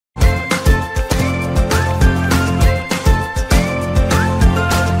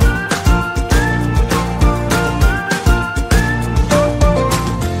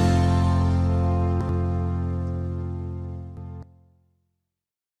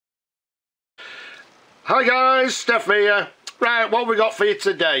Hi guys, Steph here. Right, what we got for you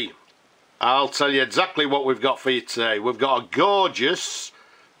today? I'll tell you exactly what we've got for you today. We've got a gorgeous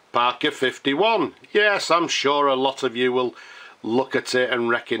Parker 51. Yes, I'm sure a lot of you will look at it and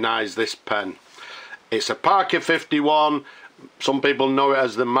recognise this pen. It's a Parker 51. Some people know it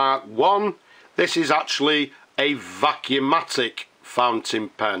as the Mark 1. This is actually a Vacumatic fountain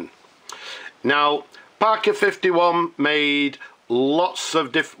pen. Now, Parker 51 made lots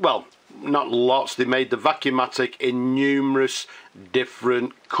of well, not lots, they made the Vacumatic in numerous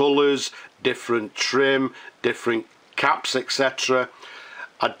different colours, different trim, different caps, etc.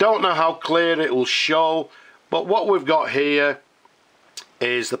 I don't know how clear it will show, but what we've got here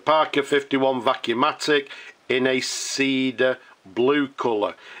is the Parker 51 Vacumatic in a cedar blue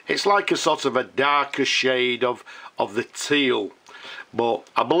colour. It's like a sort of a darker shade of the teal, but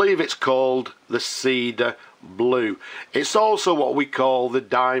I believe it's called the cedar blue. It's also what we call the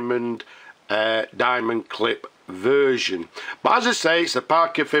diamond clip version. But as I say, it's the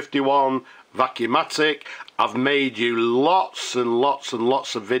Parker 51 Vacumatic. I've made you lots and lots and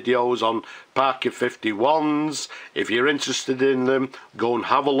lots of videos on Parker 51s. If you're interested in them, go and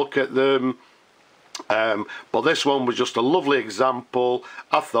have a look at them. But this one was just a lovely example.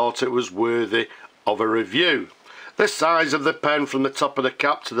 I thought it was worthy of a review. The size of the pen from the top of the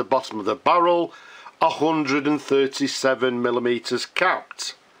cap to the bottom of the barrel, 137mm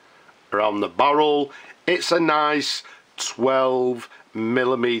capped. Around the barrel, it's a nice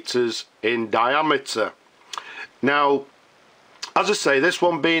 12mm in diameter. Now, as I say, this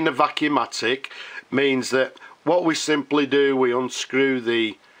one being a Vacumatic means that what we simply do, we unscrew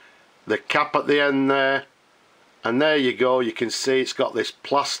the cap at the end there, and there you go. You can see it's got this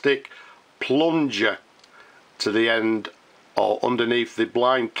plastic plunger to the end or underneath the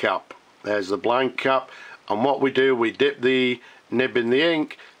blind cap. There's the blind cap, and what we do, we dip the nib in the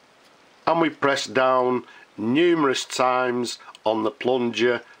ink and we press down numerous times on the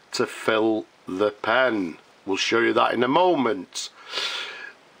plunger to fill the pen. We'll show you that in a moment.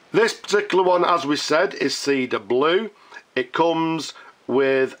 This particular one, as we said, is cedar blue. It comes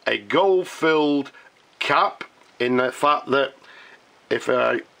with a gold filled cap, in the fact that if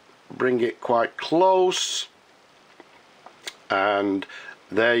I bring it quite close, and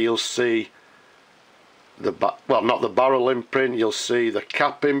there you'll see the well, not the barrel imprint, you'll see the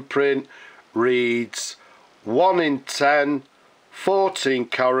cap imprint reads 1 in 10 14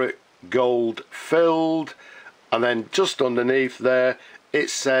 karat gold filled, and then just underneath there it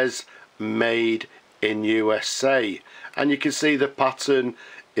says made in USA, and you can see the pattern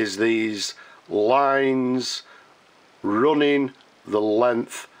is these lines running the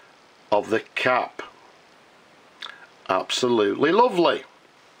length of the cap. Absolutely lovely.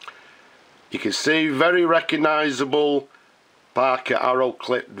 You can see very recognizable Parker arrow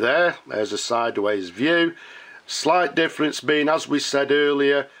clip there. There's a sideways view. Slight difference being, as we said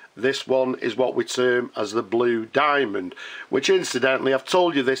earlier, this one is what we term as the blue diamond, which incidentally, I've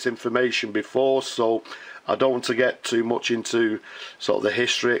told you this information before, so I don't want to get too much into sort of the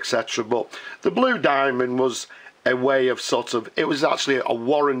history, etc. But the blue diamond was a way of sort of, it was actually a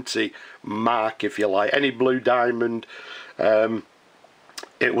warranty mark, if you like. Any blue diamond,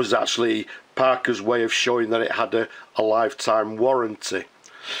 it was actually Parker's way of showing that it had a lifetime warranty.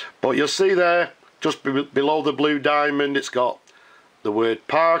 But you'll see there, just below the blue diamond, it's got the word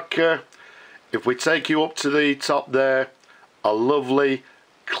Parker. If we take you up to the top there, a lovely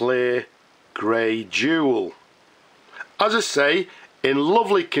clear grey jewel. As I say, in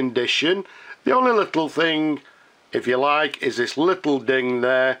lovely condition. The only little thing, if you like, is this little ding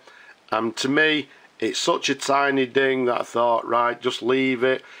there, and to me it's such a tiny ding that I thought, right, just leave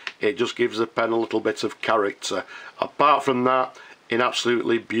it. It just gives the pen a little bit of character. Apart from that, in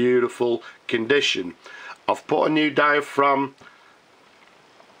absolutely beautiful condition. I've put a new diaphragm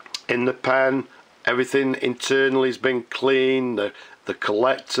in the pen. Everything internally has been clean, the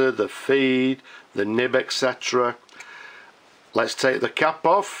collector, the feed, the nib, etc. Let's take the cap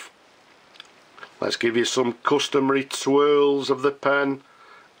off. Let's give you some customary twirls of the pen,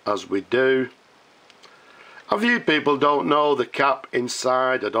 as we do. A few people don't know the cap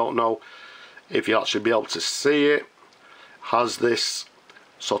inside. I don't know if you'll actually be able to see it. Has this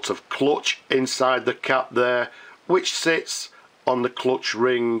sort of clutch inside the cap there, which sits on the clutch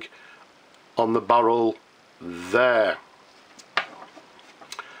ring on the barrel there.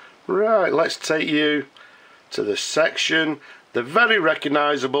 Right, let's take you to the section, the very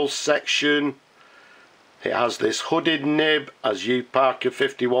recognizable section. It has this hooded nib, as you Parker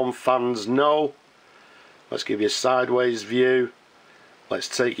 51 fans know. Let's give you a sideways view. Let's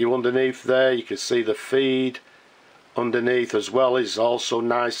take you underneath there. You can see the feed underneath as well is also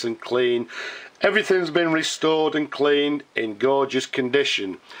nice and clean. Everything's been restored and cleaned in gorgeous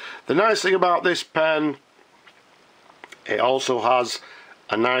condition. The nice thing about this pen, it also has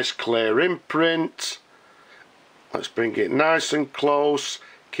a nice clear imprint. Let's bring it nice and close,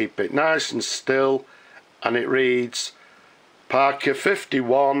 keep it nice and still, and it reads Parker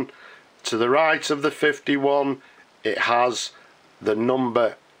 51. To the right of the 51 it has the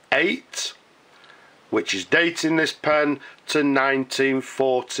number 8, which is dating this pen to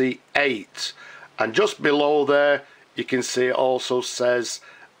 1948, and just below there you can see it also says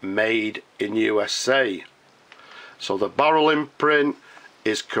made in USA. So the barrel imprint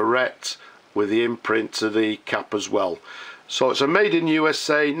is correct with the imprint to the cap as well. So it's a made in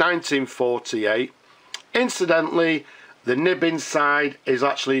USA 1948. Incidentally, the nib inside is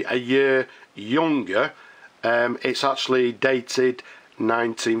actually a year younger. It's actually dated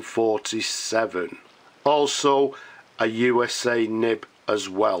 1947. Also a USA nib as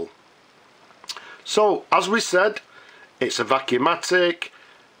well. So as we said, it's a Vacumatic.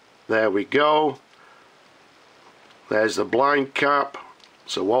 There we go. There's the blind cap.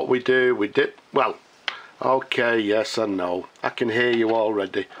 So what we do, we dip, well, okay, yes and no. I can hear you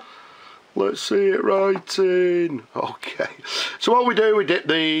already. Let's see it writing. Okay. So what we do, we dip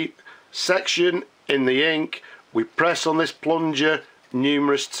the section in the ink. We press on this plunger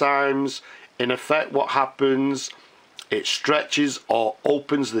numerous times. In effect, what happens, it stretches or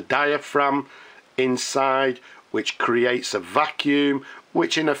opens the diaphragm inside, which creates a vacuum,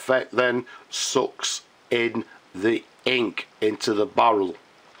 which in effect then sucks in the ink into the barrel.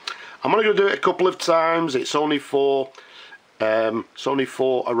 I'm only going to do it a couple of times. It's only for a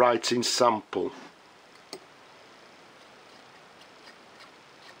writing sample.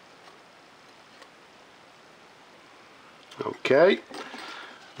 Okay,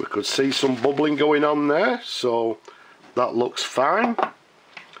 we could see some bubbling going on there, so that looks fine.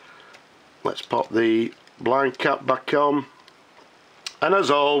 Let's pop the blind cap back on, and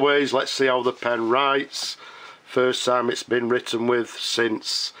as always, let's see how the pen writes. First time it's been written with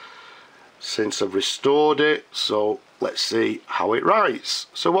since I've restored it, so let's see how it writes.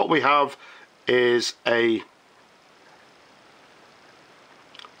 So what we have is a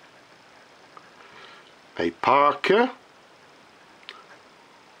Parker,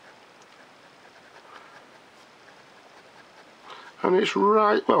 and it's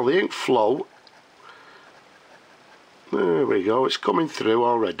right, well, the ink flow, there we go, it's coming through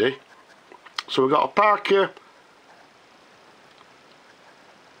already. So we've got a Parker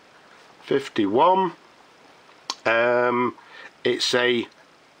 51. It's a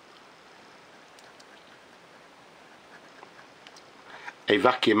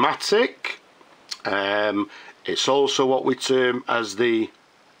Vacumatic. It's also what we term as the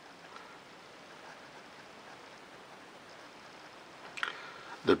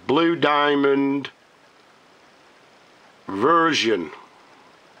Blue Diamond version.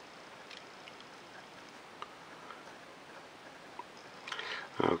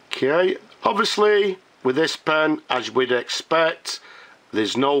 Okay, obviously with this pen, as we'd expect,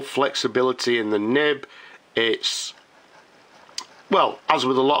 there's no flexibility in the nib. It's, well, as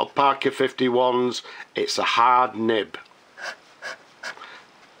with a lot of Parker 51s, it's a hard nib.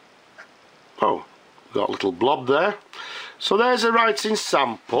 Oh, got a little blob there. So there's a writing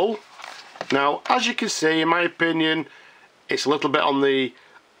sample. Now, as you can see, in my opinion, it's a little bit on the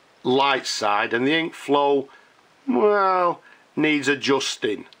light side, and the ink flow, well, needs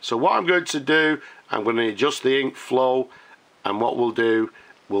adjusting. So what I'm going to do, I'm going to adjust the ink flow, and what we'll do,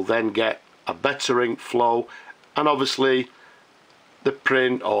 we'll then get a better ink flow, and obviously the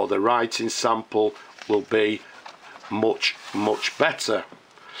print or the writing sample will be much better.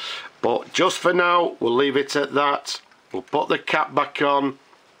 But just for now, we'll leave it at that. We'll put the cap back on,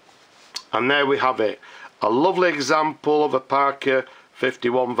 and there we have it, a lovely example of a Parker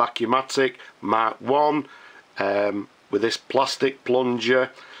 51 Vacumatic Mark 1 with this plastic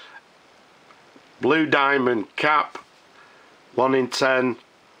plunger, blue diamond cap, 1 in 10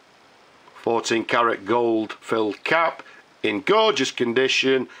 14 karat gold filled cap, in gorgeous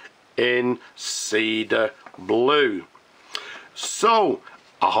condition in cedar blue. So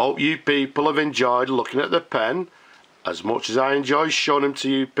I hope you people have enjoyed looking at the pen as much as I enjoy showing them to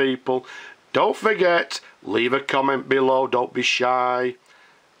you people. Don't forget, leave a comment below, don't be shy.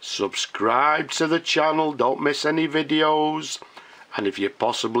 Subscribe to the channel, don't miss any videos, and if you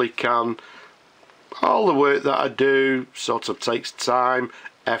possibly can, all the work that I do sort of takes time,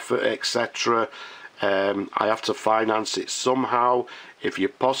 effort, etc. I have to finance it somehow. If you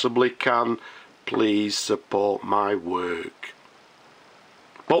possibly can, please support my work.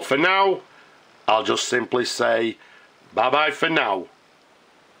 But for now, I'll just simply say bye bye for now.